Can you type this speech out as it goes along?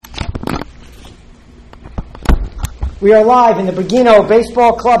We are live in the Bergino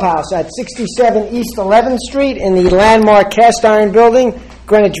Baseball Clubhouse at 67 East 11th Street in the landmark Cast Iron Building,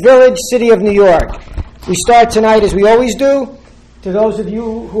 Greenwich Village, City of New York. We start tonight as we always do. To those of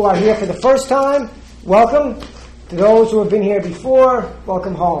you who are here for the first time, welcome. To those who have been here before,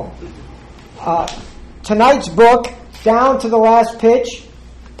 welcome home. Tonight's book, Down to the Last Pitch,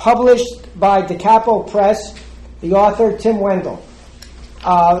 published by DeCapo Press, the author Tim Wendell.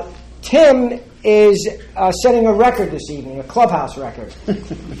 Tim is setting a record this evening, a clubhouse record.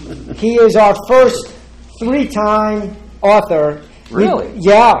 He is our first three-time author. Really?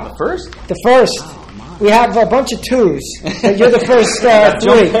 Yeah. The first? The first. Oh, we have a bunch of twos, but you're the first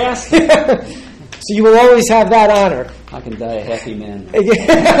three. Jump past? So you will always have that honor. I can die a happy man.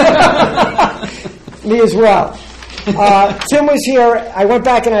 Me as well. Tim was here. I went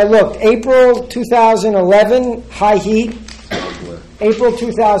back and I looked. April 2011, high heat. April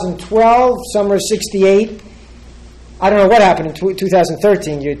 2012, summer 68. I don't know what happened in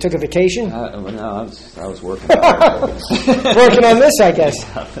 2013. You took a vacation? No, I was working. Working on this, I guess.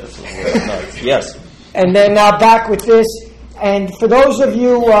 Yes. And then now back with this. And for those of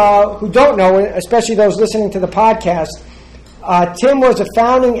you who don't know, especially those listening to the podcast, Tim was a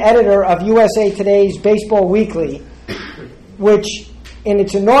founding editor of USA Today's Baseball Weekly, which in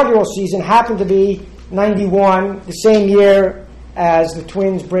its inaugural season happened to be 91, the same year as the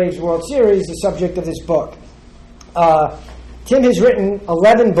Twins-Braves World Series, the subject of this book. Tim has written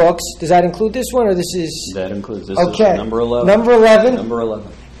 11 books. Does that include this one, or this is... That includes this. Okay. Is number 11. Number 11. Number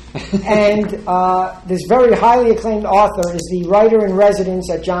 11. And this very highly acclaimed author is the writer-in-residence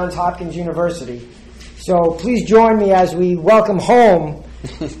at Johns Hopkins University. So please join me as we welcome home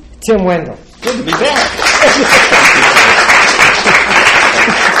Tim Wendell. Good to be back.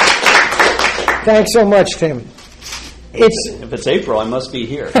 Thanks so much, Tim. If it's April, I must be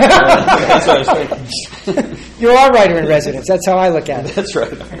here. That's what I was thinking. You are writer-in-residence. That's how I look at it. That's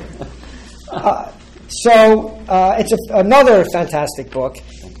right. It's another fantastic book.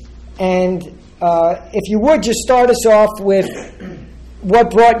 And if you would just start us off with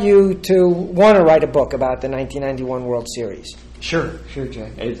what brought you to want to write a book about the 1991 World Series. Sure,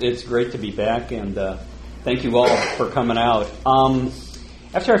 Jack. It's great to be back, and thank you all for coming out.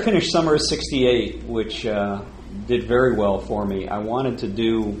 After I finished summer of 68, which did very well for me, I wanted to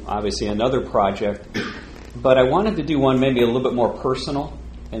do, obviously, another project, but I wanted to do one maybe a little bit more personal,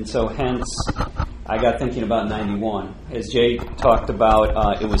 and so hence I got thinking about 91. As Jay talked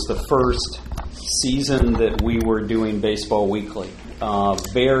about, it was the first season that we were doing Baseball Weekly.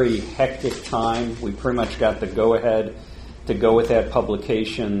 Very hectic time. We pretty much got the go-ahead to go with that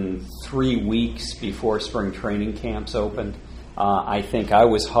publication 3 weeks before spring training camps opened. I think I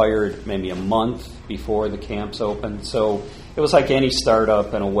was hired maybe a month before the camps opened. So it was like any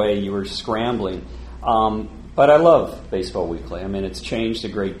startup in a way. You were scrambling. But I love Baseball Weekly. I mean, it's changed a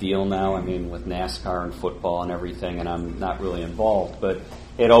great deal now. I mean, with NASCAR and football and everything, and I'm not really involved. But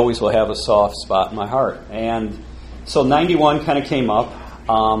it always will have a soft spot in my heart. And so 91 kind of came up.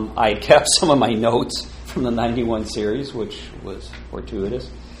 I kept some of my notes from the 91 series, which was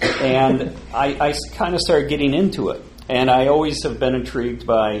fortuitous. And I kind of started getting into it. And I always have been intrigued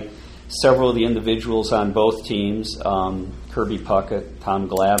by several of the individuals on both teams, Kirby Puckett, Tom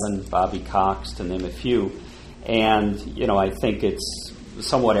Glavine, Bobby Cox, to name a few. And, I think it's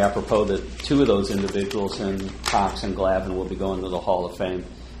somewhat apropos that two of those individuals, Cox and Glavine, will be going to the Hall of Fame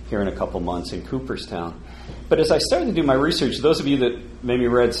here in a couple months in Cooperstown. But as I started to do my research, those of you that maybe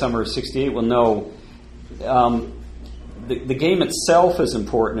read Summer of 68 will know the game itself is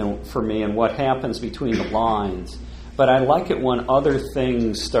important for me and what happens between the lines. But I like it when other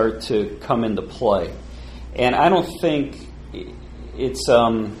things start to come into play. And I don't think it's,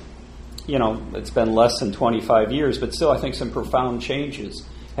 it's been less than 25 years, but still I think some profound changes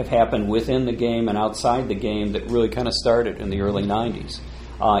have happened within the game and outside the game that really kind of started in the early 90s.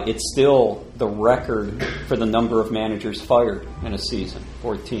 It's still the record for the number of managers fired in a season,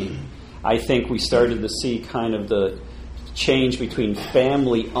 14. I think we started to see kind of the change between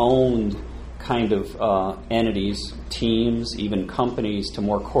family-owned kind of entities, teams, even companies, to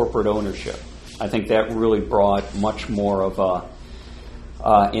more corporate ownership. I think that really brought much more of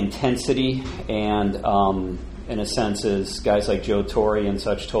intensity, and in a sense, as guys like Joe Torre and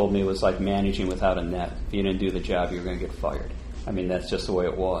such told me, it was like managing without a net. If you didn't do the job, you were going to get fired. I mean, that's just the way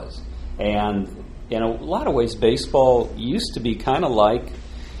it was. And in a lot of ways, baseball used to be kind of like,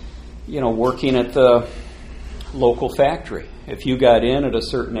 working at the local factory. If you got in at a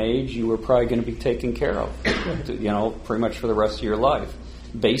certain age, you were probably going to be taken care of, pretty much for the rest of your life.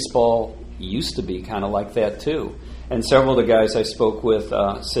 Baseball used to be kind of like that too. And several of the guys I spoke with,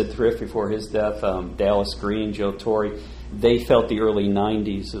 Sid Thrift before his death, Dallas Green, Joe Torre, they felt the early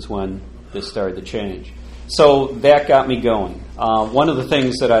 90s is when this started to change. So that got me going. One of the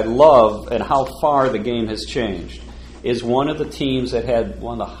things that I love and how far the game has changed is one of the teams that had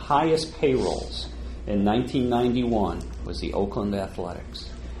one of the highest payrolls in 1991 was the Oakland Athletics.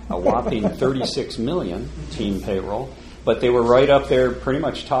 A whopping $36 million team payroll, but they were right up there pretty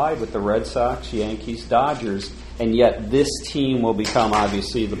much tied with the Red Sox, Yankees, Dodgers, and yet this team will become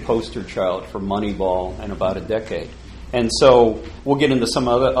obviously the poster child for Moneyball in about a decade. And so we'll get into some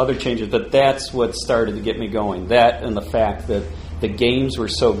other changes, but that's what started to get me going. That and the fact that the games were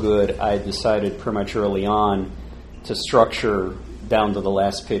so good, I decided pretty much early on to structure down to the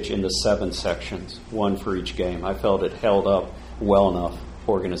last pitch into 7 sections, one for each game. I felt it held up well enough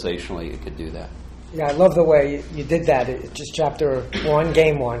organizationally it could do that. Yeah, I love the way you did that. It's just chapter 1,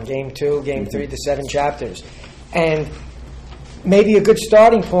 game 1, game 2, game 3, the 7 chapters. And maybe a good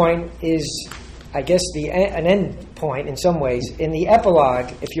starting point is, I guess, an end point in some ways. In the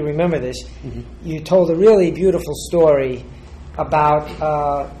epilogue, if you remember this, you told a really beautiful story about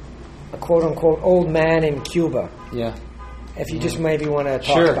a quote-unquote old man in Cuba. Yeah. If you just maybe want to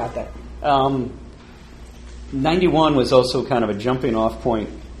talk about that. 91 was also kind of a jumping-off point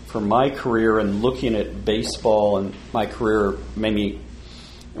for my career and looking at baseball and my career maybe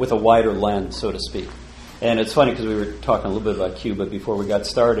with a wider lens, so to speak. And it's funny because we were talking a little bit about Cuba before we got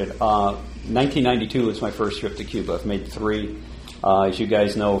started. 1992 was my first trip to Cuba. I've made 3. As you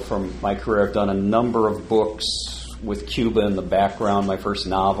guys know from my career, I've done a number of books with Cuba in the background. My first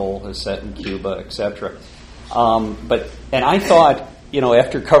novel is set in Cuba, etc. And I thought,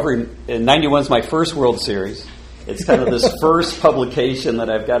 after covering, 91 is my first World Series. It's kind of this first publication that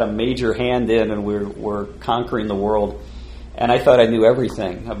I've got a major hand in, and we're conquering the world. And I thought I knew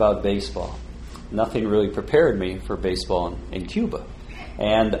everything about baseball. Nothing really prepared me for baseball in Cuba.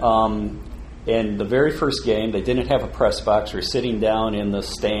 And in the very first game, they didn't have a press box. We were sitting down in the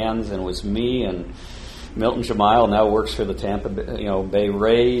stands, and it was me and Milton Jamal, now works for the Tampa Bay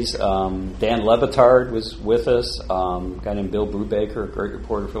Rays. Dan Le Batard was with us. A guy named Bill Brubaker, a great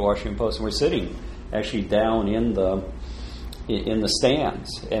reporter for the Washington Post. And we're sitting actually down in the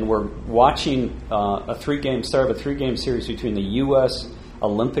stands, and we're watching a 3-game series between the U.S.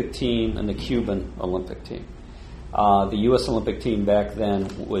 Olympic team and the Cuban Olympic team. The U.S. Olympic team back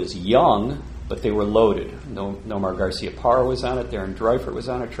then was young, but they were loaded. Nomar Garcia-Parra was on it, Darren Dreifert was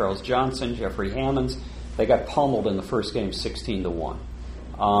on it, Charles Johnson, Jeffrey Hammonds. They got pummeled in the first game 16-1.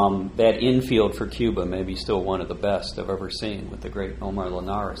 That infield for Cuba may be still one of the best I've ever seen, with the great Omar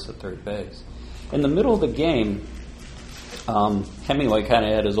Linares at third base. In the middle of the game, Hemingway kind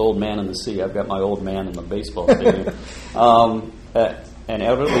of had his old man in the sea. I've got my old man in the baseball stadium. An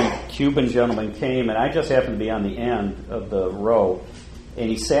elderly Cuban gentleman came, and I just happened to be on the end of the row, and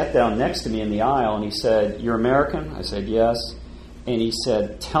he sat down next to me in the aisle, and he said, "You're American?" I said, "Yes." And he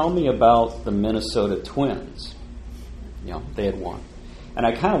said, "Tell me about the Minnesota Twins." They had won. And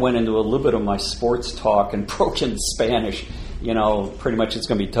I kind of went into a little bit of my sports talk and broken Spanish. Pretty much it's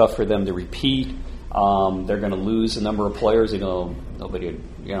going to be tough for them to repeat. They're going to lose a number of players. Nobody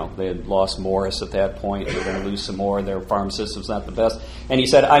had, they had lost Morris at that point. They're going to lose some more. Their farm system's not the best. And he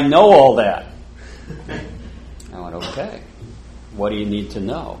said, "I know all that." I went, "Okay. What do you need to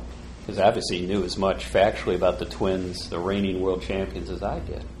know?" Because obviously he knew as much factually about the Twins, the reigning world champions, as I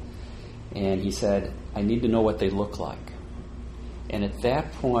did. And he said, "I need to know what they look like." And at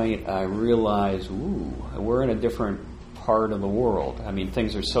that point, I realized, we're in a different part of the world. I mean,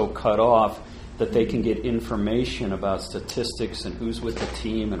 things are so cut off that they can get information about statistics and who's with the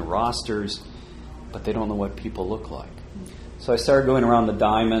team and rosters, but they don't know what people look like. So I started going around the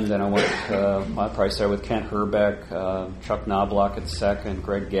diamond, and I went, I probably started with Kent Herbeck, Chuck Knobloch at second,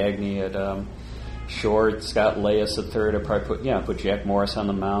 Greg Gagne at short, Scott Leyes at third. I probably put Jack Morris on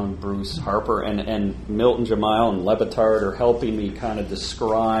the mound, Bruce Harper, and Milton Jamal and Le Batard are helping me kind of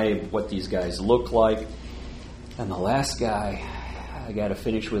describe what these guys look like. And the last guy I got to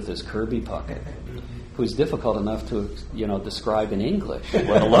finish with is Kirby Puckett, who's difficult enough to describe in English,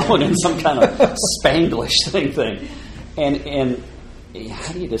 let alone in some kind of Spanglish thing. And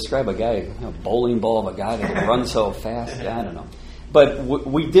how do you describe a guy, bowling ball of a guy that can run so fast? I don't know. But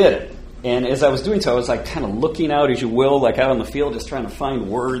we did it. And as I was doing so, I was like kind of looking out, as you will, like out on the field, just trying to find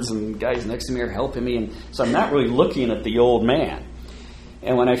words, and guys next to me are helping me. And so I'm not really looking at the old man.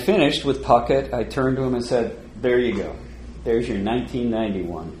 And when I finished with Puckett, I turned to him and said, "There you go. There's your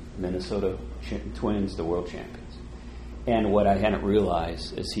 1991 Minnesota Twins, the world champions." And what I hadn't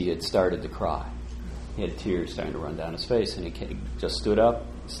realized is he had started to cry. He had tears starting to run down his face, and he just stood up,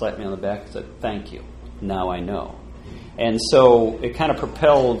 slapped me on the back, and said, "Thank you. Now I know." And so it kind of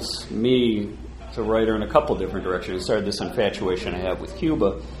propelled me to writer in a couple different directions. It started this infatuation I have with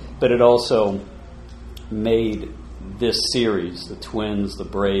Cuba, but it also made this series, the Twins, the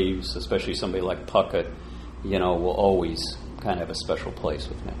Braves, especially somebody like Puckett, will always kind of have a special place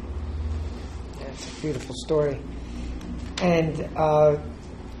with me. Yeah, it's a beautiful story. And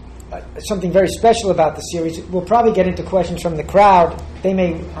something very special about the series, we'll probably get into questions from the crowd. They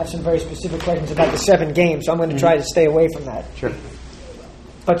may have some very specific questions about the 7 games, so I'm going to try to stay away from that. Sure.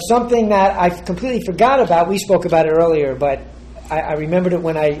 But something that I completely forgot about, we spoke about it earlier, but I remembered it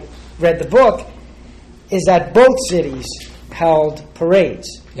when I read the book, is that both cities held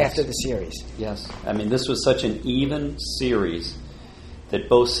parades after the series. Yes. I mean, this was such an even series that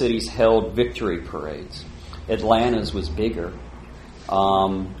both cities held victory parades. Atlanta's was bigger,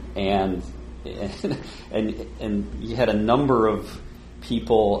 and you had a number of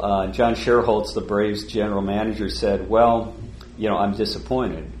people. John Sherholtz, the Braves general manager, said, well, I'm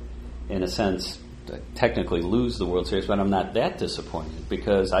disappointed in a sense to technically lose the World Series, but I'm not that disappointed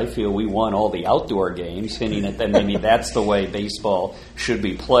because I feel we won all the outdoor games, hinting at that maybe that's the way baseball should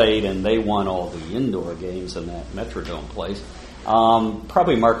be played, and they won all the indoor games in that Metrodome place.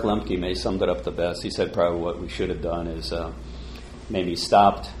 Probably Mark Lemke may summed it up the best. He said probably what we should have done is maybe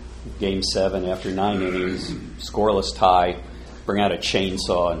stopped Game 7 after 9 innings, scoreless tie, bring out a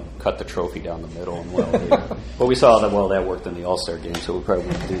chainsaw and cut the trophy down the middle. And but we saw that, that worked in the All-Star game, so we probably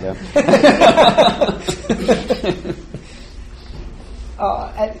wouldn't do that.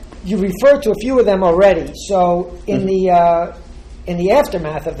 You referred to a few of them already. So in the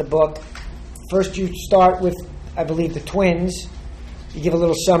aftermath of the book, first you start with, I believe, the Twins. You give a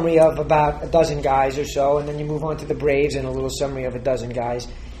little summary of about a dozen guys or so, and then you move on to the Braves and a little summary of a dozen guys.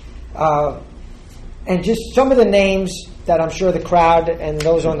 And just some of the names that I'm sure the crowd and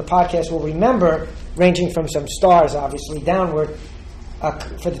those on the podcast will remember, ranging from some stars, obviously, downward,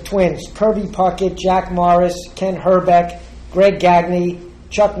 for the Twins: Kirby Puckett, Jack Morris, Ken Herbeck, Greg Gagne,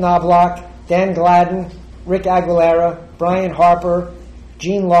 Chuck Knobloch, Dan Gladden, Rick Aguilera, Brian Harper,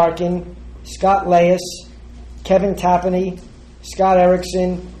 Gene Larkin, Scott Leyes, Kevin Tapani, Scott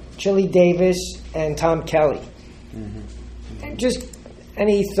Erickson, Chili Davis, and Tom Kelly. Mm-hmm. And just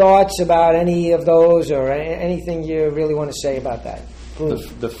any thoughts about any of those or anything you really want to say about that group?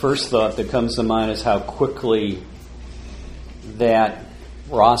 The first thought that comes to mind is how quickly that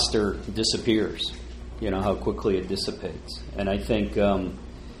roster disappears. How quickly it dissipates. And I think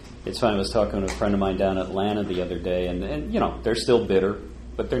it's funny, I was talking to a friend of mine down in Atlanta the other day, and they're still bitter,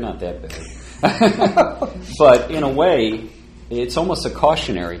 but they're not that bitter. But in a way, it's almost a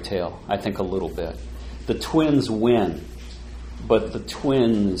cautionary tale, I think, a little bit. The Twins win, but the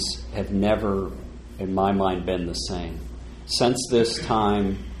Twins have never, in my mind, been the same. Since this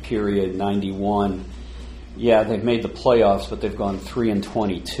time period, 91, they've made the playoffs, but they've gone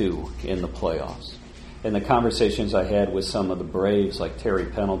 3-22 in the playoffs. In the conversations I had with some of the Braves, like Terry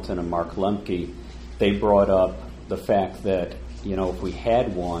Pendleton and Mark Lemke, they brought up the fact that, if we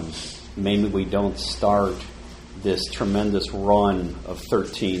had won, maybe we don't start this tremendous run of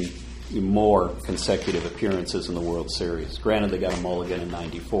 13 more consecutive appearances in the World Series. Granted, they got a mulligan in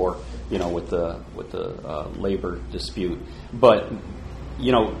 '94, with the labor dispute. But,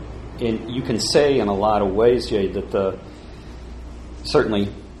 and you can say in a lot of ways, Jay, that certainly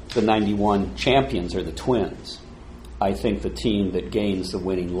the 91 champions are the Twins. I think the team that gains the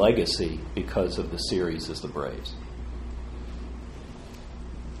winning legacy because of the series is the Braves.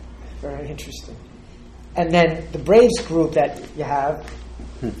 Very interesting. And then the Braves group that you have,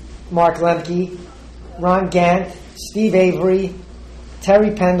 Mark Lemke, Ron Gant, Steve Avery,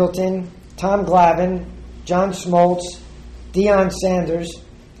 Terry Pendleton, Tom Glavine, John Smoltz, Deion Sanders,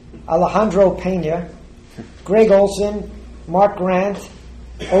 Alejandro Pena, Greg Olson, Mark Grant,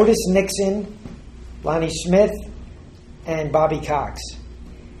 Otis Nixon, Lonnie Smith, and Bobby Cox.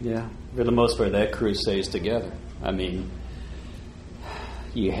 Yeah, for the most part, that crew stays together. I mean,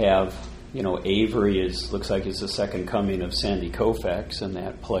 you have, Avery looks like he's the second coming of Sandy Koufax in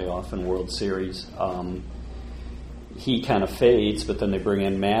that playoff and World Series. He kind of fades, but then they bring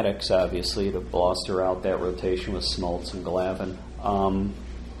in Maddox, obviously, to bluster out that rotation with Smoltz and Glavine.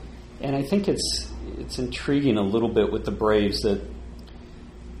 And I think it's intriguing a little bit with the Braves that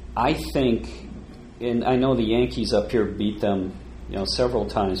I think, and I know the Yankees up here beat them, several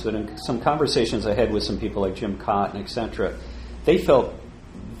times, but in some conversations I had with some people like Jim Cotton, etc., they felt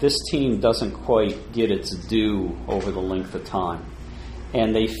this team doesn't quite get its due over the length of time.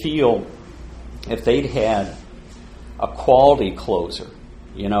 And they feel if they'd had a quality closer,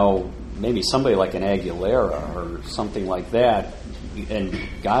 maybe somebody like an Aguilera or something like that, and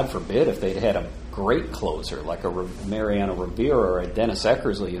God forbid if they'd had a great closer, like a Mariano Rivera or a Dennis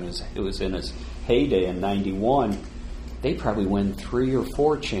Eckersley, it was in his heyday in '91, they probably win 3 or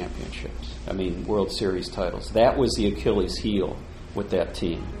 4 championships. I mean, World Series titles. That was the Achilles heel with that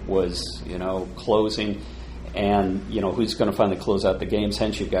team, was, closing, and, who's going to finally close out the games.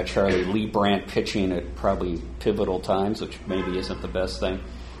 Hence, you've got Charlie Leibrandt pitching at probably pivotal times, which maybe isn't the best thing.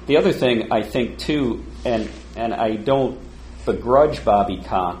 The other thing, I think, too, and I don't begrudge Bobby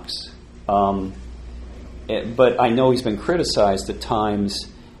Cox, but I know he's been criticized at times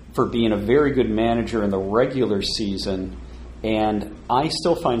for being a very good manager in the regular season, and I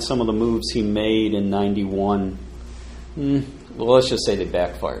still find some of the moves he made in '91, let's just say they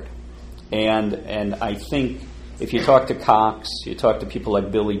backfired. And I think if you talk to Cox, you talk to people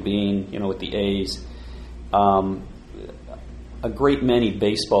like Billy Beane, with the A's, a great many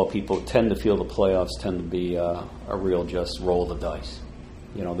baseball people tend to feel the playoffs tend to be a real just roll the dice.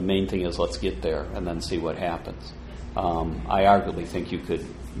 The main thing is let's get there and then see what happens. I arguably think you could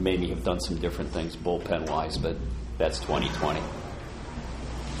maybe have done some different things bullpen-wise, but that's 2020.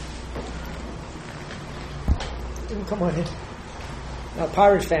 Come on in. Now,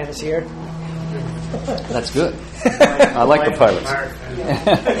 Pirates fan is here. That's good. I like the Pirates.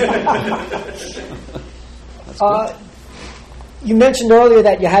 That's good. You mentioned earlier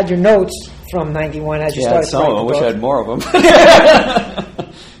that you had your notes from '91 as you started to write the book. I wish I had more of them.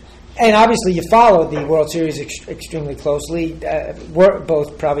 And obviously, you followed the World Series extremely closely,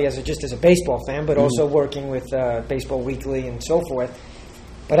 both probably as a baseball fan, but also working with Baseball Weekly and so forth.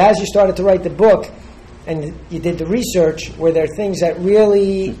 But as you started to write the book and you did the research, were there things that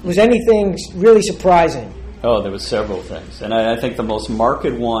was anything really surprising? Oh, there was several things. And I think the most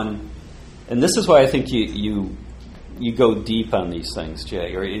marked one, and this is why I think you go deep on these things,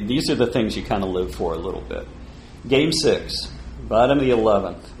 Jay. Or these are the things you kind of live for a little bit. Game 6, bottom of the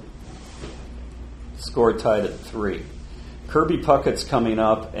 11th. Score tied at 3. Kirby Puckett's coming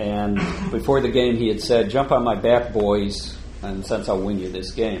up, and before the game he had said, "Jump on my back, boys, and since I'll win you this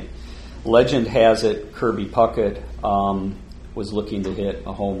game." Legend has it Kirby Puckett was looking to hit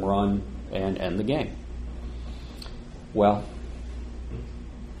a home run and end the game. Well,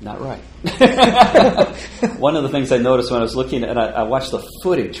 not right. One of the things I noticed when I was looking, and I watched the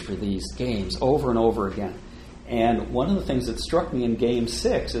footage for these games over and over again, and one of the things that struck me in Game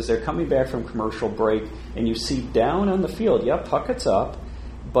 6 is they're coming back from commercial break, and you see down on the field, Puckett's up,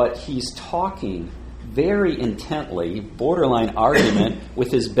 but he's talking very intently, borderline argument,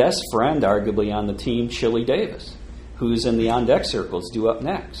 with his best friend, arguably, on the team, Chili Davis, who's in the on-deck circles, due up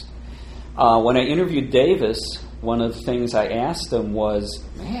next. When I interviewed Davis, one of the things I asked him was,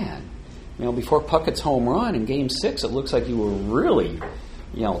 man, before Puckett's home run in Game 6, it looks like you were really,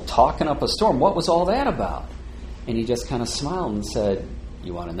 talking up a storm. What was all that about? And he just kind of smiled and said,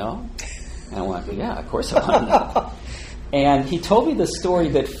 "You want to know?" And I went, "Yeah, of course I want to know." And he told me this story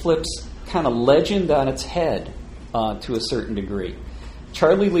that flips kind of legend on its head to a certain degree.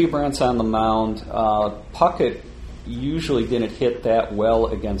 Charlie Leibrandt's on the mound. Puckett usually didn't hit that well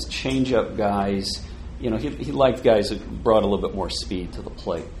against change-up guys. He liked guys that brought a little bit more speed to the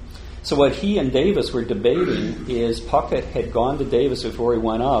plate. So what he and Davis were debating is Puckett had gone to Davis before he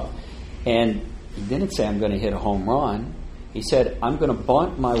went up, and he didn't say, "I'm going to hit a home run." He said, "I'm going to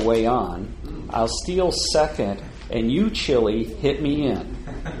bunt my way on. I'll steal second, and you, Chili, hit me in."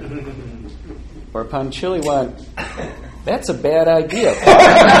 Whereupon Chili went, "That's a bad idea."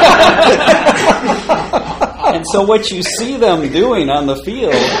 And so what you see them doing on the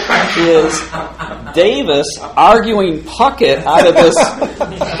field is Davis arguing Puckett out of this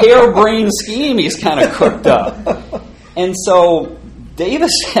harebrained scheme he's kind of cooked up. And so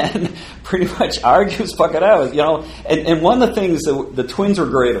Davis pretty much argues Puckett out. And one of the things that the Twins were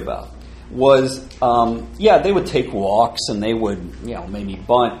great about was, they would take walks and they would, maybe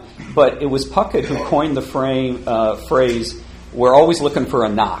bunt, but it was Puckett who coined the phrase, "We're always looking for a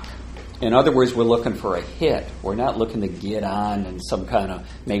knock." In other words, we're looking for a hit. We're not looking to get on in some kind of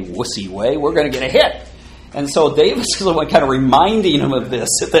maybe wussy way. We're going to get a hit. And so Davis was the one kind of reminding him of this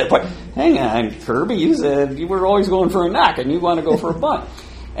at that point. "Hang on, Kirby, you said you were always going for a knock and you want to go for a bunt."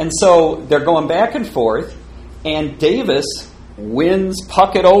 And so they're going back and forth, and Davis wins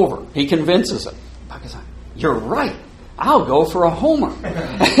Puckett over. He convinces him. Puckett's like, "You're right. I'll go for a homer."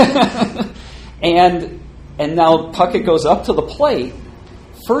 and now Puckett goes up to the plate.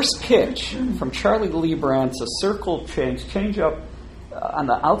 First pitch from Charlie Leibrandt's a circle change up on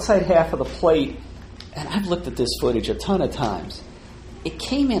the outside half of the plate. And I've looked at this footage a ton of times. It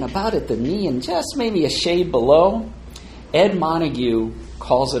came in about at the knee and just maybe a shade below. Ed Montague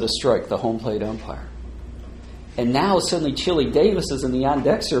calls it a strike, the home plate umpire. And now suddenly Chili Davis is in the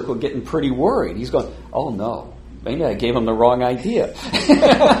on-deck circle getting pretty worried. He's going, oh no, maybe I gave him the wrong idea.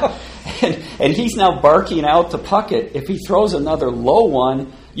 and he's now barking out to Puckett, if he throws another low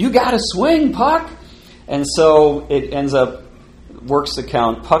one, you got to swing, Puck. And so it ends up, works the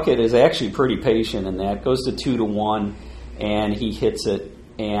count. Puckett is actually pretty patient in that. Goes to 2-1, and he hits it,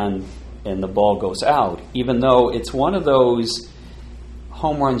 and the ball goes out. Even though it's one of those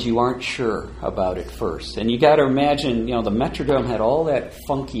home runs you aren't sure about at first. And you got to imagine, the Metrodome had all that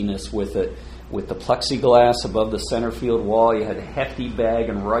funkiness with it, with the plexiglass above the center field wall. You had a hefty bag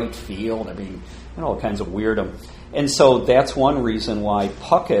in right field. I mean, all kinds of weirdom. And so that's one reason why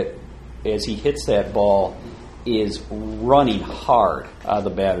Puckett, as he hits that ball, is running hard out of the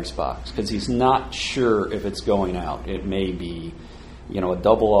batter's box, because he's not sure if it's going out. It may be a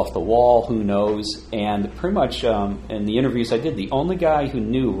double off the wall, who knows? And pretty much in the interviews I did, the only guy who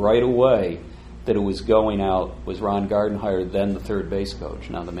knew right away that it was going out was Ron Gardenhire, then the third base coach,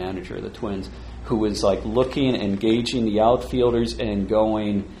 now the manager of the Twins, who was like looking, engaging the outfielders and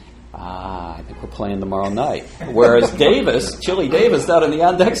going, I think we're playing tomorrow night. Whereas Chili Davis, down in the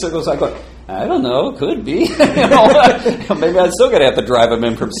on-deck circles, I go, I don't know, could be. Maybe I'm still going to have to drive him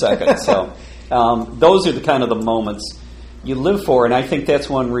in from second. So those are the kind of the moments you live for, and I think that's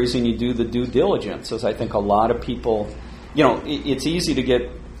one reason you do the due diligence, is I think a lot of people, it's easy to get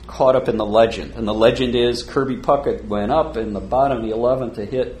caught up in the legend, and the legend is Kirby Puckett went up in the bottom of the 11th to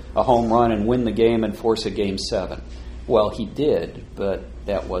hit a home run and win the game and force a Game 7. Well, he did, but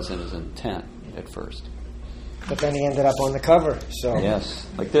that wasn't his intent at first. But then he ended up on the cover. So yes,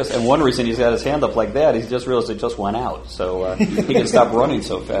 like this. And one reason he's got his hand up like that, he just realized it just went out. So he can stop running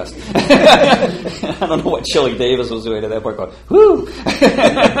so fast. I don't know what Chili Davis was doing at that point. Going, whoo!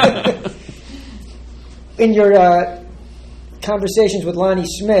 In your conversations with Lonnie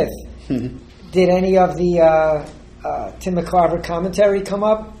Smith, did any of the Tim McCarver commentary come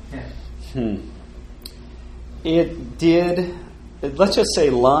up? It did. Let's just say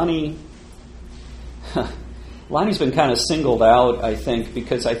Lonnie's been kind of singled out, I think,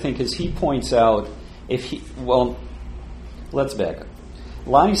 because I think, as he points out, let's back up.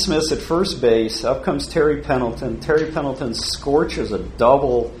 Lonnie Smith's at first base. Up comes Terry Pendleton. Terry Pendleton scorches a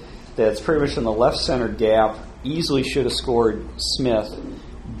double that's pretty much in the left center gap. Easily should have scored Smith,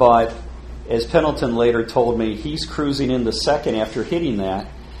 but as Pendleton later told me, he's cruising into second after hitting that,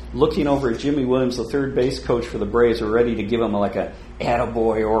 looking over at Jimmy Williams, the third base coach for the Braves, are ready to give him like a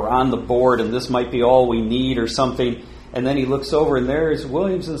attaboy or on the board, and this might be all we need or something. And then he looks over, and there's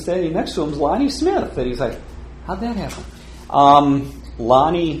Williams, and standing next to him is Lonnie Smith. And he's like, how'd that happen?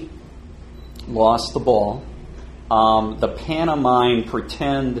 Lonnie lost the ball. The pantomime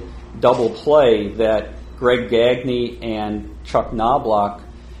pretend double play that Greg Gagne and Chuck Knobloch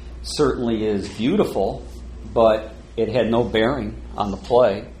certainly is beautiful, but it had no bearing on the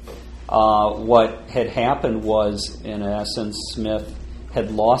play. What had happened was, in essence, Smith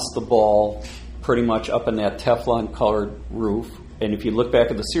had lost the ball pretty much up in that Teflon-colored roof. And if you look back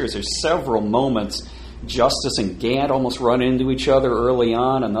at the series, there's several moments Justice and Gant almost run into each other early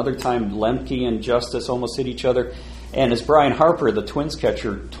on. Another time, Lemke and Justice almost hit each other. And as Brian Harper, the Twins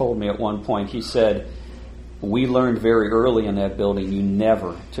catcher, told me at one point, he said, we learned very early in that building you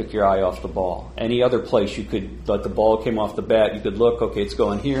never took your eye off the ball. Any other place you could, like the ball came off the bat, you could look, okay, it's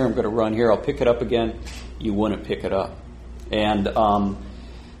going here, I'm going to run here, I'll pick it up again. You wouldn't pick it up. And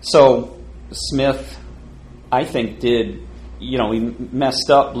so Smith, I think, did, he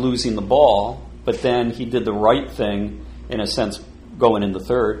messed up losing the ball, but then he did the right thing, in a sense, going in the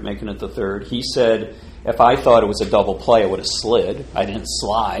third, making it the third. He said, if I thought it was a double play, I would have slid. I didn't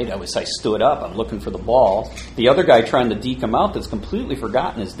slide. I stood up. I'm looking for the ball. The other guy trying to deke him out that's completely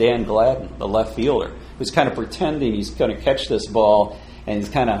forgotten is Dan Gladden, the left fielder, who's kind of pretending he's going to catch this ball, and he's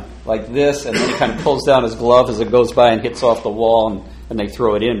kind of like this, and then he kind of pulls down his glove as it goes by and hits off the wall, and they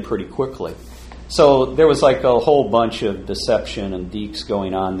throw it in pretty quickly. So there was like a whole bunch of deception and dekes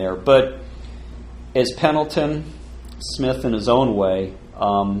going on there. But as Pendleton, Smith in his own way,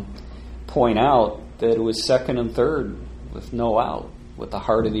 point out, that it was second and third with no out, with the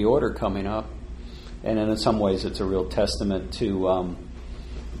heart of the order coming up. And in some ways it's a real testament to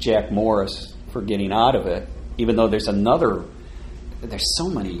Jack Morris for getting out of it, even though there's so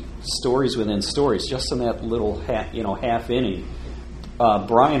many stories within stories, just in that little half inning.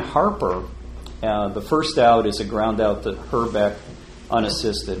 Brian Harper, the first out is a ground out to Herbeck,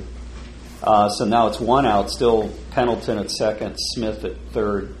 unassisted. So now it's one out, still Pendleton at second, Smith at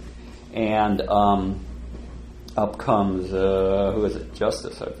third. And up comes, who is it?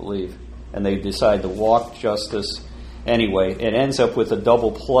 Justice, I believe. And they decide to walk Justice. Anyway, it ends up with a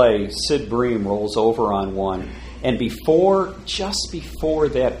double play. Sid Bream rolls over on one. And just before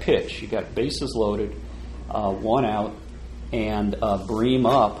that pitch, you got bases loaded, one out, and Bream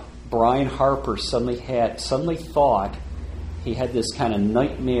up. Brian Harper suddenly thought he had this kind of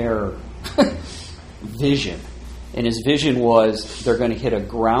nightmare vision. And his vision was they're going to hit a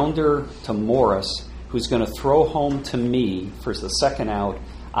grounder to Morris, who's going to throw home to me for the second out.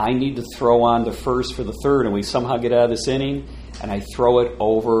 I need to throw on to first for the third, and we somehow get out of this inning, and I throw it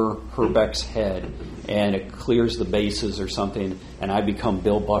over Herbeck's head, and it clears the bases or something, and I become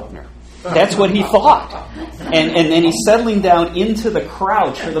Bill Buckner. That's what he thought. And then he's settling down into the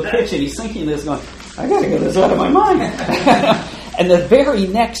crouch for the pitch, and he's thinking this, going, I got to get this out of my mind. And the very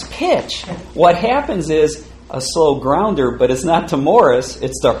next pitch, what happens is a slow grounder, but it's not to Morris,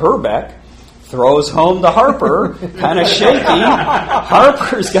 it's to Herbeck. Throws home to Harper, kind of shaky.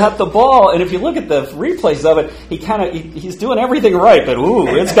 Harper's got the ball, and if you look at the replays of it, he's doing everything right, but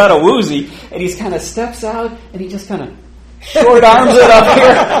it's got a woozy, and he's kind of steps out, and he just kind of short arms it up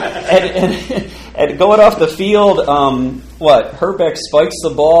here, and going off the field. Herbeck spikes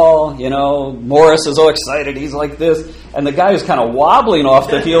the ball. Morris is so excited, he's like this, and the guy who's kind of wobbling off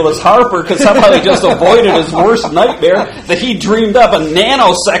the field is Harper because somehow he just avoided his worst nightmare that he dreamed up a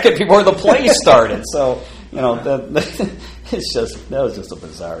nanosecond before the play started. So that was just a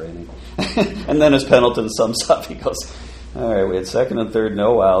bizarre inning. And then as Pendleton sums up, he goes, "All right, we had second and third,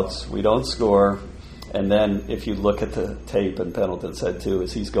 no outs, we don't score." And then if you look at the tape, and Pendleton said too,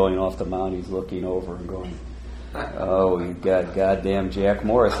 as he's going off the mound, he's looking over and going, "Oh, we got goddamn Jack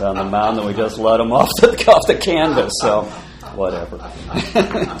Morris on the mound, and we just let him off the canvas." So, whatever.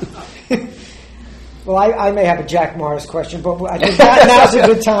 Well, I may have a Jack Morris question, but I think now's a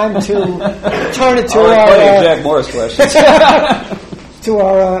good time to turn it to our Jack Morris questions. to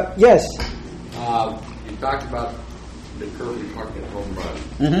our yes. You talked about the Kirby Puckett home run.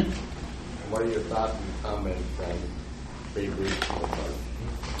 Mm-hmm. What are your thoughts and comments on Babe Ruth's home run?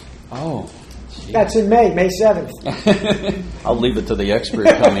 Oh. That's in May 7th. I'll leave it to the expert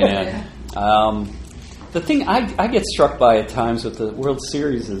coming in. The thing I get struck by at times with the World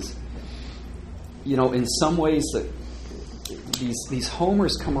Series is, in some ways that these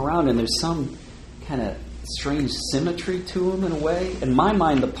homers come around and there's some kind of strange symmetry to them in a way. In my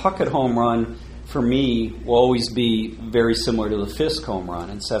mind, the Puckett home run for me will always be very similar to the Fisk home run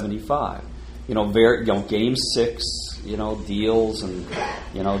in '75. Game 6, deals and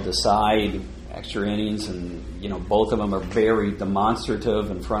decide extra innings, and both of them are very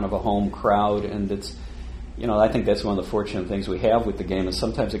demonstrative in front of a home crowd, and it's I think that's one of the fortunate things we have with the game is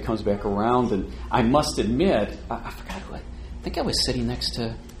sometimes it comes back around. And I must admit, I forgot who I think I was sitting next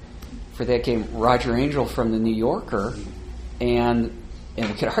to for that game, Roger Angel from the New Yorker, and we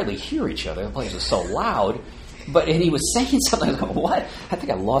could hardly hear each other. The place was so loud. And he was saying something. I was going, what? I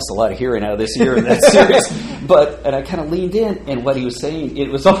think I lost a lot of hearing out of this year in that series. And I kind of leaned in, and what he was saying, it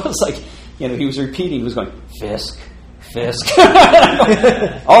was almost like, he was repeating. He was going, Fisk.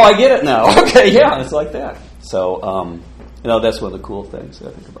 Oh, I get it now. Okay, yeah, it's like that. So, that's one of the cool things I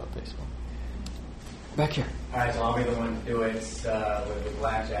think about baseball. Back here. All right, so I'll be the one to do it with the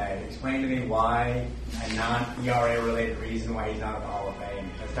Blackjack. Explain to me why a non-ERA-related reason why he's not in the Hall of Fame.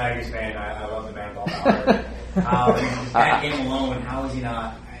 As a Tigers fan, I love the man called Howard. That game alone, how is he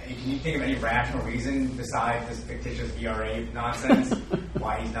not? Can you think of any rational reason besides this fictitious ERA nonsense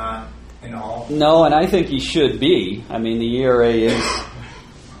why he's not in the Hall? No, and I think he should be. I mean, the ERA is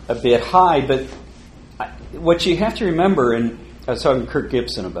a bit high, but what you have to remember, and I was talking to Kirk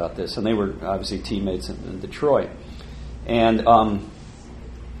Gibson about this, and they were obviously teammates in Detroit. And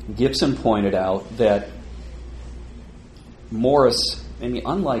Gibson pointed out that Morris,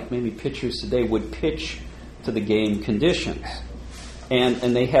 unlike pitchers today, would pitch to the game conditions.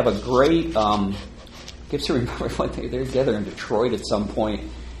 And they have a great... Gibson remembered one thing, they were together in Detroit at some point,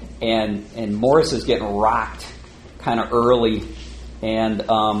 and Morris is getting rocked kind of early, and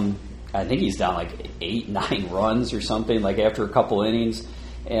I think he's down like 8-9 runs or something, like after a couple innings.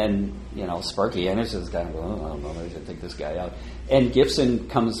 And, Sparky Anderson's kind of going, I don't know, maybe I should take this guy out. And Gibson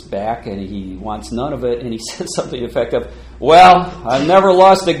comes back and he wants none of it, and he says something to the effect of, well, I've never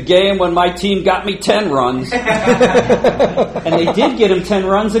lost a game when my team got me 10 runs. And they did get him 10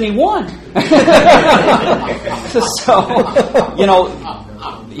 runs and he won. So,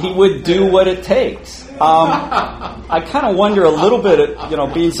 he would do what it takes. I kind of wonder a little bit,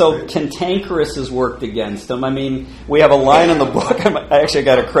 being so cantankerous has worked against him. We have a line in the book. I actually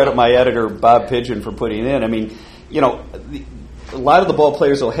got to credit my editor, Bob Pidgeon, for putting it in. A lot of the ball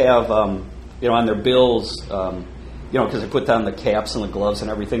players will have, on their bills, because they put down the caps and the gloves and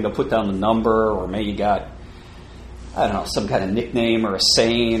everything, they'll put down the number, or maybe you got I don't know, some kind of nickname or a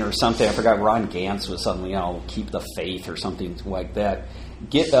saying or something. I forgot. Ron Gantz was something, keep the faith or something like that.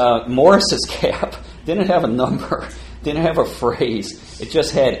 Morris's cap didn't have a number, didn't have a phrase. It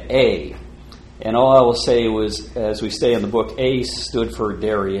just had A. And all I will say was, as we say in the book, A stood for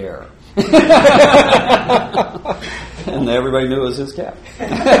derriere. And everybody knew it was his cap.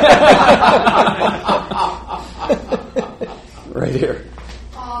 Right here.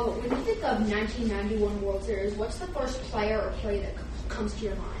 When you think of 1991 World Series, what's the first player or play that comes to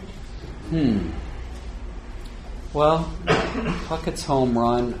your mind? Well, Puckett's home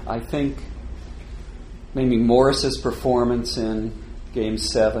run, I think maybe Morris's performance in Game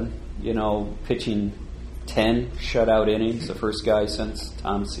 7, pitching 10 shutout innings, the first guy since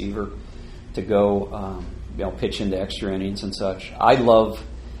Tom Seaver to go, pitch into extra innings and such. I love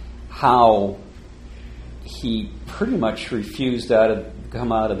how he pretty much refused to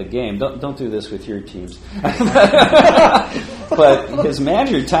come out of the game. Don't do this with your teams. But his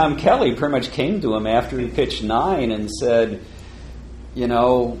manager, Tom Kelly, pretty much came to him after he pitched 9 and said,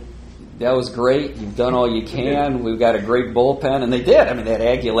 that was great. You've done all you can. We've got a great bullpen. And they did. I mean, they had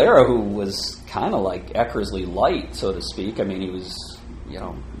Aguilera, who was kind of like Eckersley light, so to speak. I mean, he was,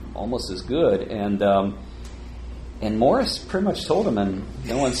 almost as good. And Morris pretty much told him in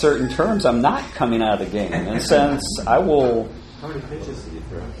no uncertain terms, I'm not coming out of the game. And since I will... How many pitches did he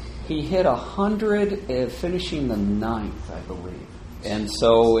throw? He hit 100, finishing the 9th, I believe. And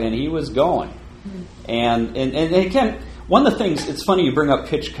he was going. And again, one of the things, it's funny you bring up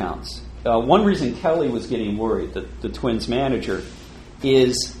pitch counts. One reason Kelly was getting worried, the Twins manager,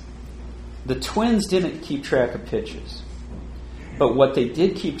 is the Twins didn't keep track of pitches. But what they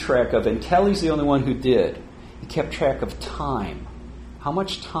did keep track of, and Kelly's the only one who did, he kept track of time. How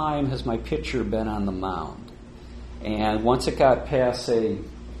much time has my pitcher been on the mound? And once it got past, say,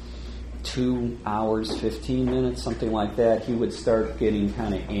 2 hours, 15 minutes, something like that, he would start getting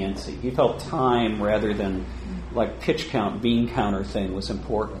kind of antsy. He felt time rather than like pitch count, bean counter thing was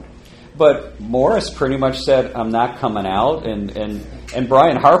important. But Morris pretty much said, I'm not coming out. And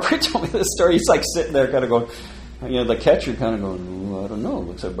Brian Harper told me this story. He's like sitting there kind of going, the catcher kind of going, I don't know,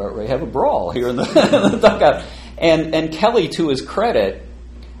 looks like about ready to have a brawl here in the dugout. And Kelly, to his credit,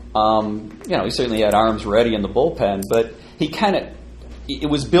 he certainly had arms ready in the bullpen, but it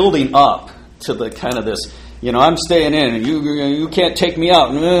was building up to the kind of this, I'm staying in, and you can't take me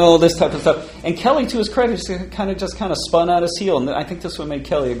out, and all this type of stuff. And Kelly, to his credit, just kind of spun out his heel, and I think this would make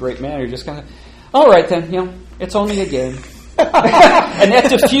Kelly a great manager. Just kind of, all right then, it's only a game. And that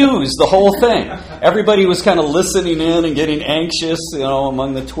diffused the whole thing. Everybody was kind of listening in and getting anxious,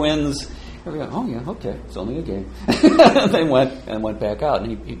 among the Twins. Everybody, oh yeah, okay, it's only a game. They went back out,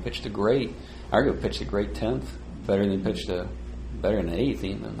 and he pitched arguably pitched a great 10th, better than an 8th,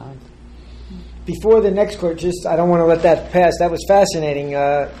 even the 9th. Before the next quote, I don't want to let that pass. That was fascinating.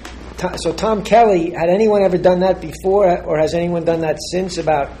 So Tom Kelly, had anyone ever done that before, or has anyone done that since,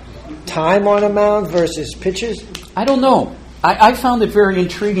 about time on a mound versus pitches? I don't know. I found it very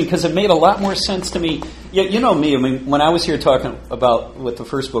intriguing because it made a lot more sense to me. You know me. I mean, when I was here talking about with the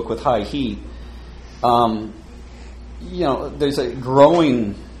first book with High Heat, there's a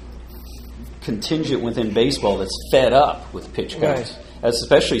growing contingent within baseball that's fed up with pitch counts,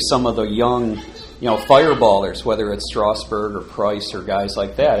 especially some of the young, fireballers, whether it's Strasburg or Price or guys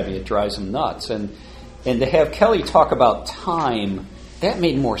like that. I mean, it drives them nuts. And to have Kelly talk about time, that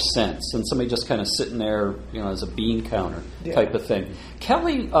made more sense than somebody just kind of sitting there, as a bean counter type of thing.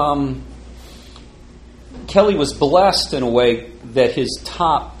 Kelly was blessed in a way that his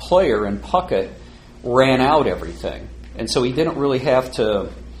top player in Puckett ran out everything. And so he didn't really have to,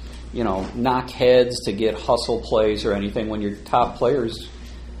 knock heads to get hustle plays or anything. When your top player's,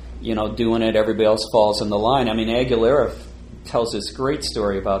 doing it, everybody else falls in the line. I mean, Aguilera tells this great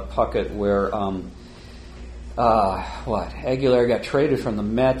story about Puckett where, Aguilera got traded from the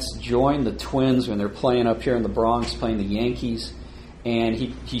Mets, joined the Twins when they're playing up here in the Bronx, playing the Yankees. And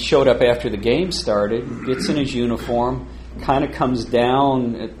he showed up after the game started, gets in his uniform, kind of comes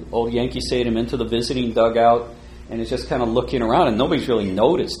down at old Yankee Stadium into the visiting dugout, and is just kind of looking around, and nobody's really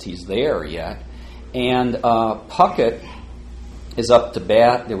noticed he's there yet. And Puckett is up to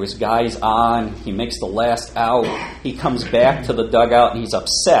bat. There was guys on. He makes the last out. He comes back to the dugout, and he's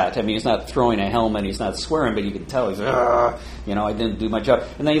upset. I mean, he's not throwing a helmet. He's not swearing, but you can tell he's, I didn't do my job.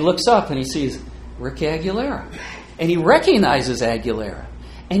 And then he looks up, and he sees Ricky Aguilera. And he recognizes Aguilera.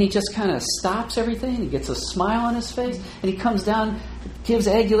 And he just kind of stops everything. He gets a smile on his face. And he comes down, gives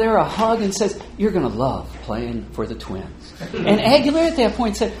Aguilera a hug, and says, "You're going to love playing for the Twins." And Aguilera at that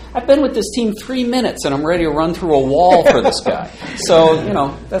point said, "I've been with this team 3 minutes, and I'm ready to run through a wall for this guy."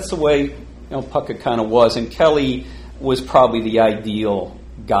 So, that's the way Puckett kind of was. And Kelly, was probably the ideal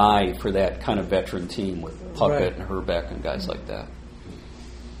guy for that kind of veteran team with Puckett and Herbeck and guys like that.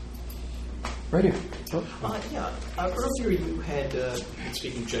 Right here. Earlier you had been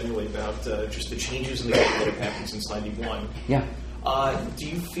speaking generally about just the changes in the game that have happened since '91. Yeah. Do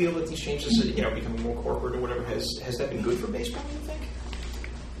you feel that these changes are becoming more corporate or whatever? Has that been good for baseball, do you think?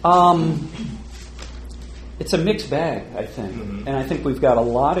 It's a mixed bag, I think. Mm-hmm. And I think we've got a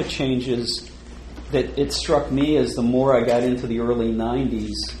lot of changes that it struck me as the more I got into the early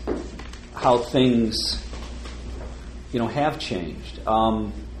 90s, how things, have changed.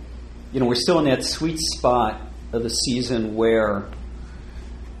 We're still in that sweet spot of the season where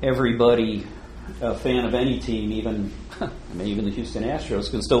everybody, a fan of any team, even the Houston Astros,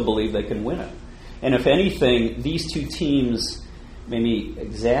 can still believe they can win it. And if anything, these two teams maybe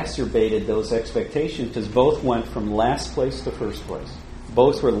exacerbated those expectations because both went from last place to first place.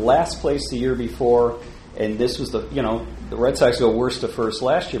 Both were last place the year before, and this was the Red Sox go worst to first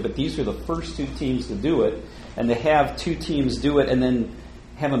last year, but these were the first two teams to do it, and to have two teams do it and then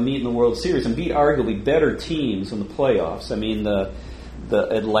have them meet in the World Series and beat arguably better teams in the playoffs. I mean, the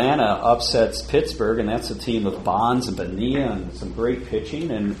Atlanta upsets Pittsburgh, and that's a team of Bonds and Bonilla and some great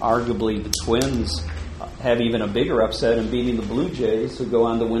pitching, and arguably the Twins have even a bigger upset in beating the Blue Jays, who go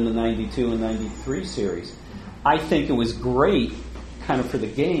on to win the 92 and 93 series. I think it was great kind of for the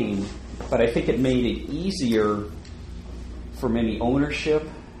game, but I think it made it easier for maybe ownership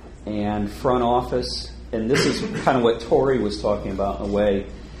and front office, and this is kind of what Torrey was talking about in a way.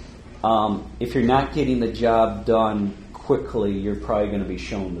 If you're not getting the job done quickly, you're probably going to be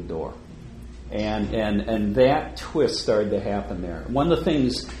shown the door. And that twist started to happen there. One of the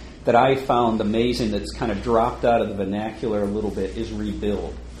things that I found amazing that's kind of dropped out of the vernacular a little bit is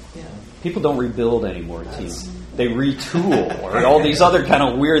rebuild. Yeah. People don't rebuild anymore, teams. They retool or all these other kind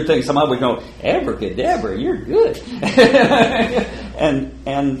of weird things. Somehow we go, abracadabra, you're good.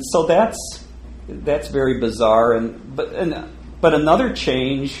 and so that's very bizarre. But another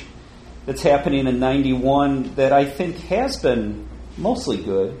change that's happening in 91 that I think has been mostly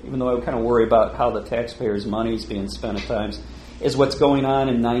good, even though I kind of worry about how the taxpayers' money is being spent at times, is what's going on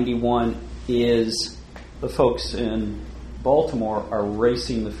in 91 is the folks in Baltimore are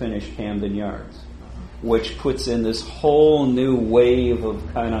racing to finish Camden Yards, which puts in this whole new wave of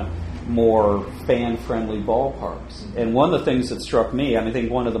kind of more fan-friendly ballparks. And one of the things that struck me, I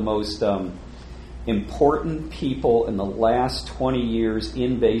think one of the most important people in the last 20 years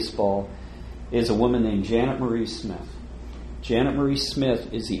in baseball is a woman named Janet Marie Smith. Janet Marie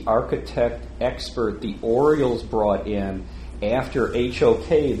Smith is the architect expert the Orioles brought in after HOK,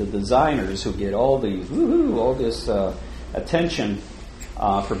 the designers who get all this attention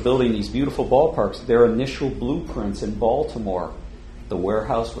for building these beautiful ballparks. Their initial blueprints in Baltimore, the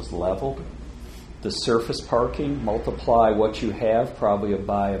warehouse was leveled. The surface parking, multiply what you have probably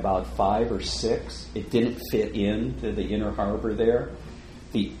by about 5 or 6. It didn't fit into the inner harbor there.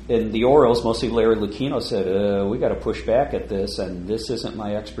 The Orioles, mostly Larry Lucchino, said, we got to push back at this, and this isn't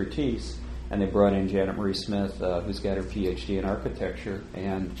my expertise. And they brought in Janet Marie Smith, who's got her PhD in architecture,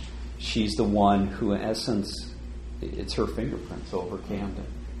 and she's the one who, in essence, it's her fingerprints over Camden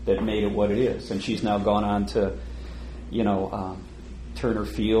that made it what it is. And she's now gone on to, Turner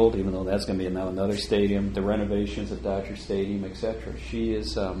Field, even though that's going to be now another stadium, the renovations at Dodger Stadium, etc. She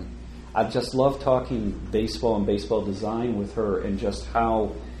is, I just love talking baseball and baseball design with her and just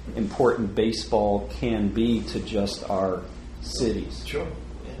how important baseball can be to just our cities. Sure.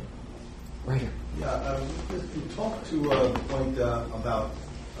 Right here. Yeah, you talked to the point about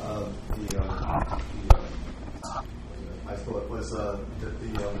I thought was that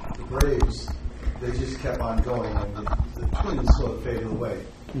the Braves, they just kept on going, and the Twins sort of faded away.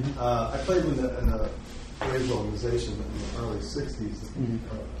 Mm-hmm. I played in the Braves organization in the early 60s,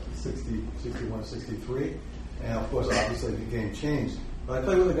 61, 63, and of course, obviously, the game changed. But I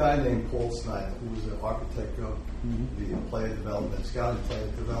played with a guy named Paul Snyder, who was the architect of the player development, scouting player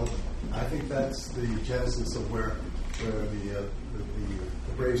development. I think that's the genesis of where the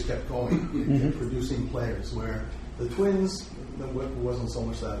Braves kept going, they kept producing players, where the Twins wasn't so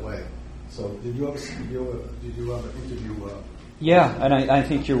much that way. So did you ever interview? Yeah, and I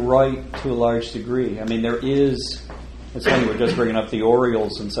think you're right to a large degree. I mean, there is. It's funny we're just bringing up the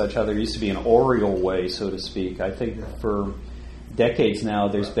Orioles and such. How there used to be an Oriole way, so to speak. I think for decades now,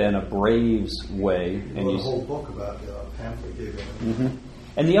 there's been a Braves way. You wrote a whole book about pamphlet gave it. Mm-hmm.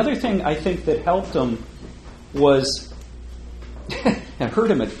 And the other thing I think that helped him was, it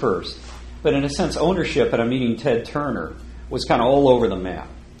hurt him at first, but in a sense, ownership. And I'm meeting Ted Turner was kind of all over the map.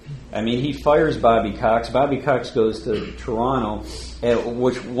 I mean, he fires Bobby Cox. Bobby Cox goes to Toronto,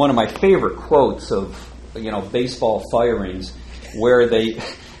 which one of my favorite quotes of baseball firings where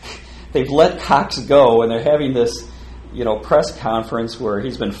they've let Cox go, and they're having this, press conference where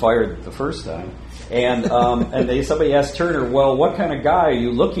he's been fired the first time, and somebody asked Turner, well, what kind of guy are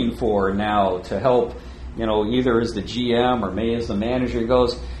you looking for now to help, either as the GM or maybe as the manager? He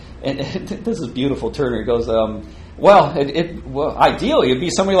goes, and this is beautiful. Turner, he goes, well, ideally it'd be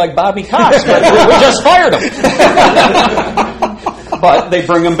somebody like Bobby Cox, but we just fired him. But they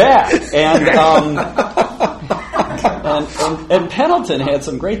bring him back, and Pendleton had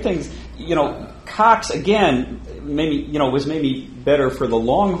some great things. Cox again was maybe better for the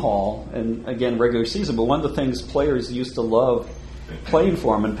long haul and again regular season. But one of the things players used to love playing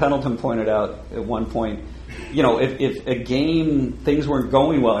for him, and Pendleton pointed out at one point, if a game things weren't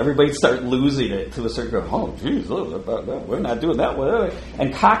going well, everybody'd start losing it to a certain. Oh, geez, we're not doing that well.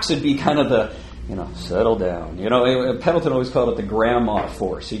 And Cox would be kind of the. Settle down. Pendleton always called it the grandma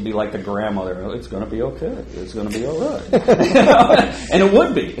force. He'd be like the grandmother. It's going to be okay. It's going to be all right. And it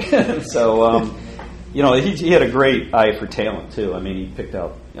would be. So, he had a great eye for talent, too. I mean, he picked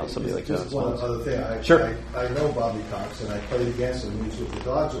out, somebody like that. Just one other thing. Sure. I know Bobby Cox, and I played against him. He was with the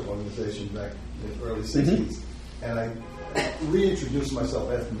Dodger organization back in the early 60s. Mm-hmm. And I reintroduced myself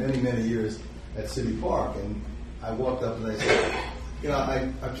after many, many years at City Park. And I walked up and I said, I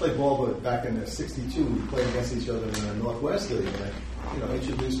played ball back in '62. We played against each other in the Northwest League, and I,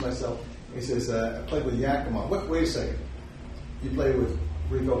 introduced myself. He says, "I played with Yakima." Wait a second. You played with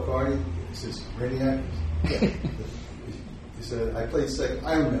Rico Cardi? He says, "Rainiac." Yeah. He said, "I played second."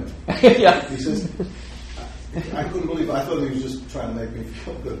 I remember. Yeah. He says, "I couldn't believe it. I thought he was just trying to make me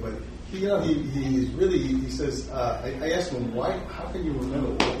feel good." But he says, I asked him, "Why? How can you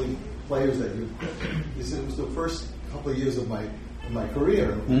remember all the players that you?" He said, "It was the first couple of years of my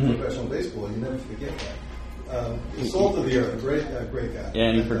career in professional baseball. You never forget that." Salt of the earth, great guy. Yeah,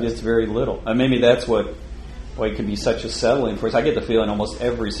 and he forgets very little. Maybe that's why he can be such a settling force. I get the feeling almost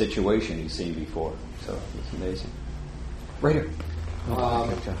every situation he's seen before. So it's amazing. Right here.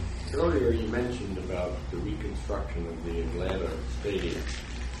 Earlier you mentioned about the reconstruction of the Atlanta Stadium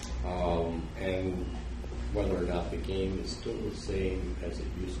and whether or not the game is still the same as it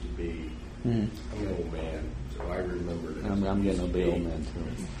used to be. I'm an old man, so I remember it. I'm getting a big old man too.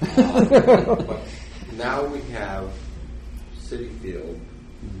 But now we have Citi Field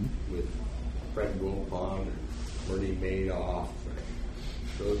with Fred Wilpon and Bernie Madoff and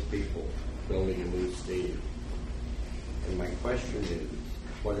those people building a new stadium. And my question is,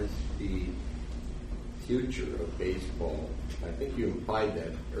 what is the future of baseball? I think you implied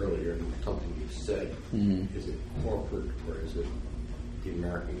that earlier in something you said. Is it corporate or is it the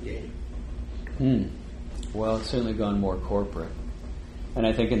American game? Well, it's certainly gone more corporate. And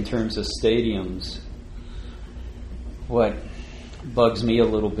I think in terms of stadiums, what bugs me a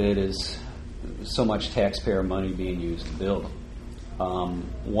little bit is so much taxpayer money being used to build them.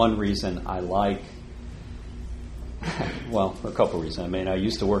 One reason I like, well, a couple of reasons. I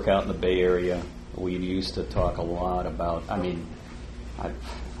used to work out in the Bay Area. We used to talk a lot about,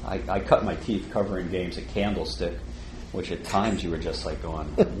 I cut my teeth covering games at Candlestick, which at times you were just like going,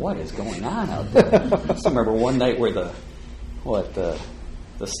 what is going on out there? I still remember one night where the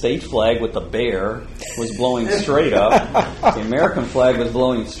state flag with the bear was blowing straight up, the American flag was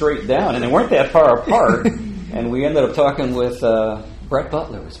blowing straight down, and they weren't that far apart. And we ended up talking with Brett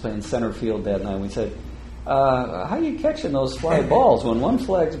Butler, who was playing center field that night. We said, how are you catching those fly balls when one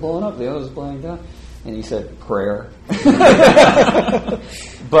flag's blowing up, the other's blowing down? And he said, prayer.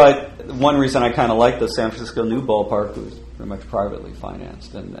 But one reason I kind of like the San Francisco new ballpark was pretty much privately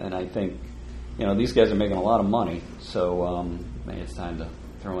financed. And I think, these guys are making a lot of money. So maybe it's time to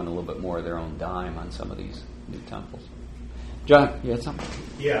throw in a little bit more of their own dime on some of these new temples. John, you had something?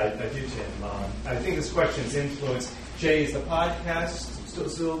 Yeah, I do, Tim. I think this question's influenced. Jay, is the podcast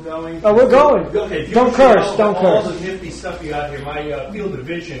still going? Oh, we're going. Okay, don't curse. All the nifty stuff you got here. My field of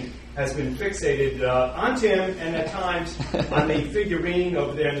vision has been fixated on Tim and at times on the figurine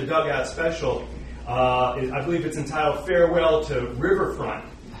over there in the dugout special. I believe it's entitled Farewell to Riverfront.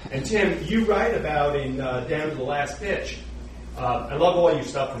 And Tim, you write about in Down to the Last Pitch. I love all your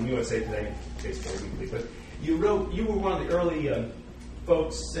stuff from USA Today, Baseball Weekly, but you were one of the early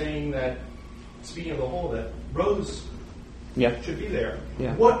folks saying that, speaking of the whole, that Rose should be there.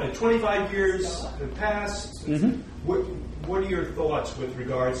 Yeah. 25 years have passed. Mm-hmm. What are your thoughts with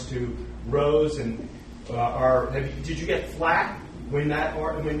regards to Rose? And did you get flack when that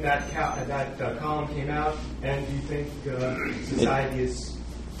column came out? And do you think society has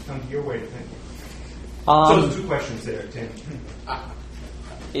come to your way of thinking? So there's two questions there, Tim.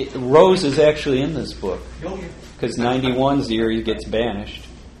 Rose is actually in this book because 91's the year he gets banished.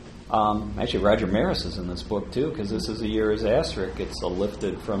 Actually, Roger Maris is in this book, too, because this is a year as asterisk. It's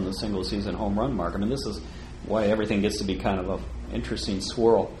lifted from the single-season home run mark. I mean, this is why everything gets to be kind of an interesting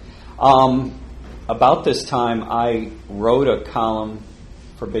swirl. About this time, I wrote a column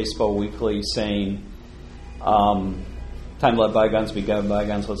for Baseball Weekly saying, time to let bygones be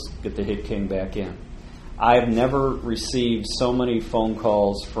bygones, let's get the hit king back in. I've never received so many phone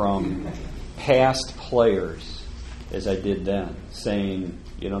calls from past players as I did then, saying,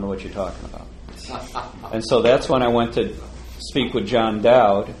 you don't know what you're talking about. And so that's when I went to speak with John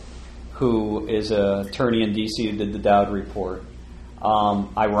Dowd, who is an attorney in D.C. who did the Dowd Report.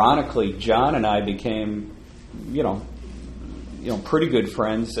 Ironically, John and I became, pretty good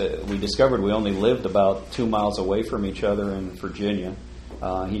friends. We discovered we only lived about 2 miles away from each other in Virginia.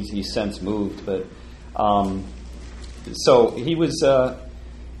 He's since moved, but so he was,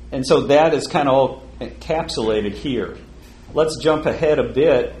 and so that is kind of all encapsulated here. Let's jump ahead a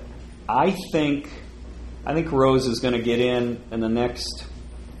bit. I think Rose is going to get in the next,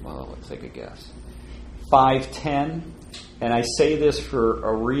 let's take a guess, 5-10. And I say this for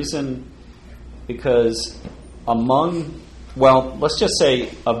a reason, because let's just say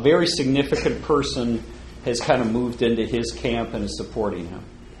a very significant person has kind of moved into his camp and is supporting him.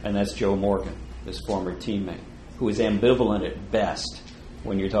 And that's Joe Morgan, his former teammate, who is ambivalent at best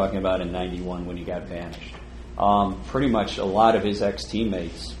when you're talking about in 91 when he got vanished. Pretty much a lot of his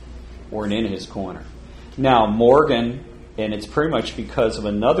ex-teammates weren't in his corner. Now, Morgan, and it's pretty much because of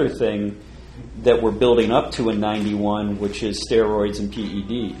another thing that we're building up to in 91, which is steroids and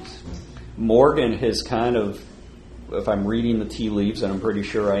PEDs. Morgan has kind of, if I'm reading the tea leaves, and I'm pretty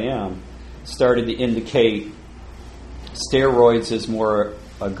sure I am, started to indicate steroids is more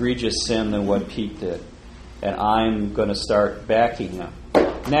egregious sin than what Pete did. And I'm going to start backing him.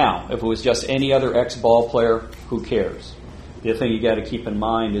 Now, if it was just any other ex-ball player, who cares? The other thing you got to keep in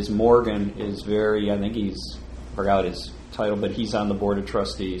mind is Morgan is forgot his title, but he's on the board of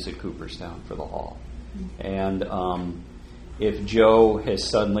trustees at Cooperstown for the Hall. And if Joe has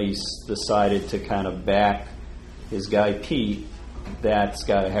suddenly decided to kind of back his guy Pete, that's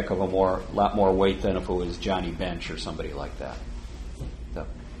got a heck of a lot more weight than if it was Johnny Bench or somebody like that. So,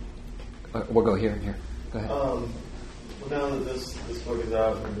 we'll go here. Go ahead. Well, now that this book is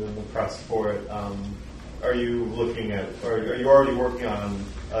out and doing the press for it, are you looking at, or are you already working on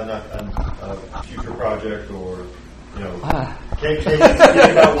a future project, or can you think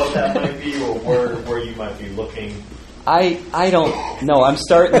about what that might be, or where you might be looking? I don't know. I'm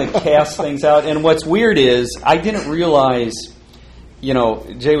starting to cast things out, and what's weird is I didn't realize.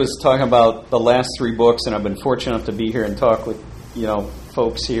 Jay was talking about the last 3 books, and I've been fortunate enough to be here and talk with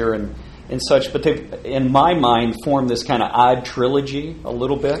folks here and such, but they've, in my mind, formed this kind of odd trilogy a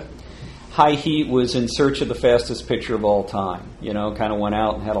little bit. High Heat was in search of the fastest pitcher of all time. Kind of went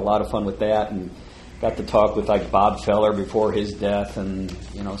out and had a lot of fun with that, and got to talk with like Bob Feller before his death, and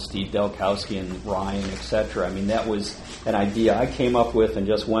Steve Delkowski and Ryan, etc. I mean, that was an idea I came up with and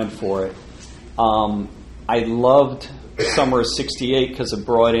just went for it. I loved Summer of '68 because it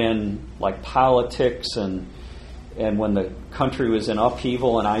brought in like politics and when the country was in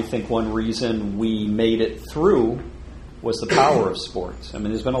upheaval, and I think one reason we made it through was the power of sports. I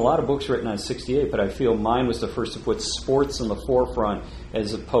mean, there's been a lot of books written on '68, but I feel mine was the first to put sports in the forefront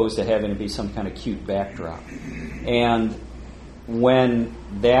as opposed to having to be some kind of cute backdrop. And when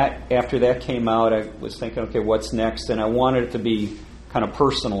after that came out, I was thinking, okay, what's next? And I wanted it to be kind of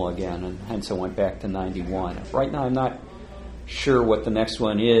personal again, and hence I went back to 91. Right now, I'm not sure what the next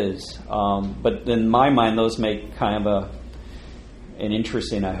one is, but in my mind, those make kind of an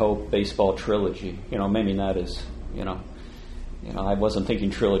interesting, I hope, baseball trilogy. Maybe not as, I wasn't thinking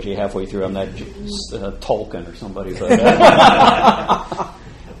trilogy halfway through. I'm not Tolkien or somebody, but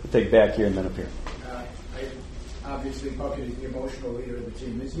take back here and then up here. Obviously, Puckett is the emotional leader of the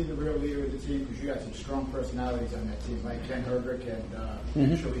team. Is he the real leader of the team? Because you got some strong personalities on that team, like Ken Herbrick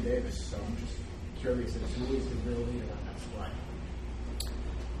and Shirley Davis. So I'm just curious as to who is the real leader on that squad.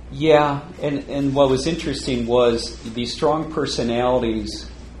 Yeah, and what was interesting was these strong personalities,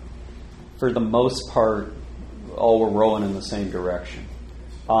 for the most part, all were rowing in the same direction.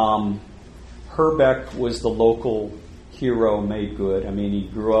 Herbeck was the local hero made good. I mean, he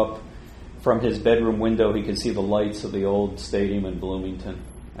grew up from his bedroom window, he could see the lights of the old stadium in Bloomington.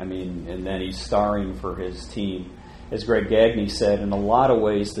 I mean, and then he's starring for his team. As Greg Gagne said, in a lot of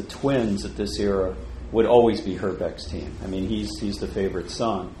ways, the Twins at this era would always be Herbeck's team. I mean, he's the favorite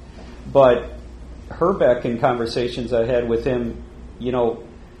son. But Herbeck, in conversations I had with him,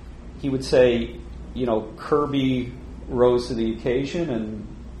 he would say, Kirby rose to the occasion,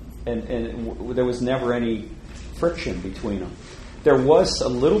 and there was never any friction between them. There was a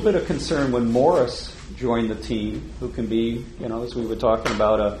little bit of concern when Morris joined the team, who can be, as we were talking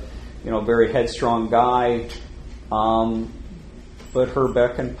about, a very headstrong guy. But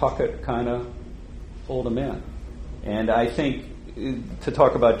Herbeck and Puckett kind of pulled him in. And I think, to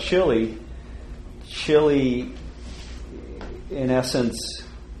talk about Chile, in essence,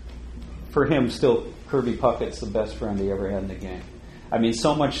 for him, still Kirby Puckett's the best friend he ever had in the game. I mean,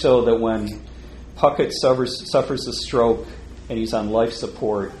 so much so that when Puckett suffers a stroke and he's on life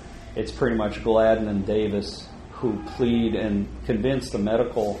support, it's pretty much Gladden and Davis who plead and convince the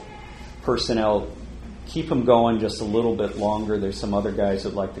medical personnel, keep him going just a little bit longer. There's some other guys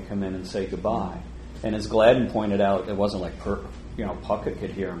that like to come in and say goodbye. And as Gladden pointed out, it wasn't like Puckett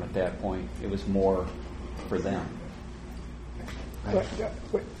could hear him at that point. It was more for them.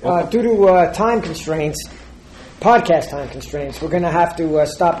 Due to time constraints, podcast time constraints, we're going to have to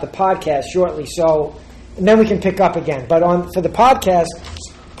stop the podcast shortly. So, and then we can pick up again. But for the podcast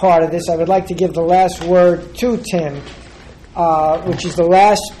part of this, I would like to give the last word to Tim, which is the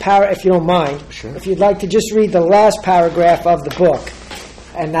last paragraph, if you don't mind. Sure. If you'd like to just read the last paragraph of the book,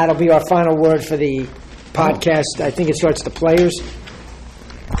 and that'll be our final word for the podcast. I think it starts the players.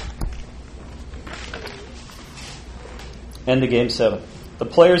 End of Game 7. The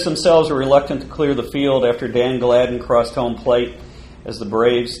players themselves were reluctant to clear the field after Dan Gladden crossed home plate as the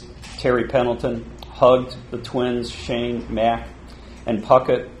Braves, Terry Pendleton, hugged the Twins, Shane, Mack, and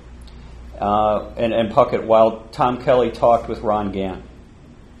Puckett, while Tom Kelly talked with Ron Gant.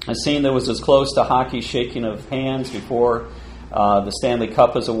 A scene that was as close to hockey shaking of hands before the Stanley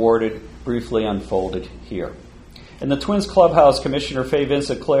Cup was awarded briefly unfolded here. In the Twins clubhouse, Commissioner Fay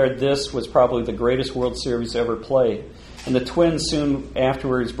Vincent declared this was probably the greatest World Series ever played. And the Twins soon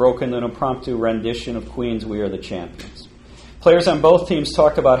afterwards broke into an impromptu rendition of Queen's "We Are the Champions." Players on both teams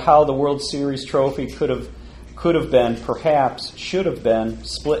talked about how the World Series trophy could have been, perhaps should have been,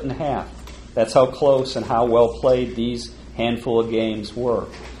 split in half. That's how close and how well played these handful of games were.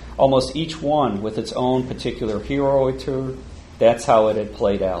 Almost each one with its own particular hero or two. That's how it had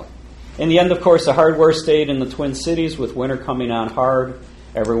played out. In the end, of course, the hardware stayed in the Twin Cities with winter coming on hard.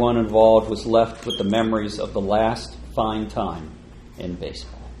 Everyone involved was left with the memories of the last fine time in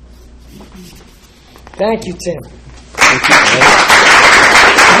baseball. Thank you, Tim. Thank you.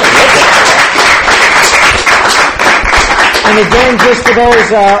 And again, just for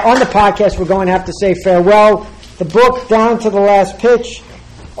those on the podcast, we're going to have to say farewell. The book, Down to the Last Pitch,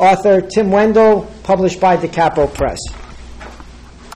 author Tim Wendell, published by Da Capo Press.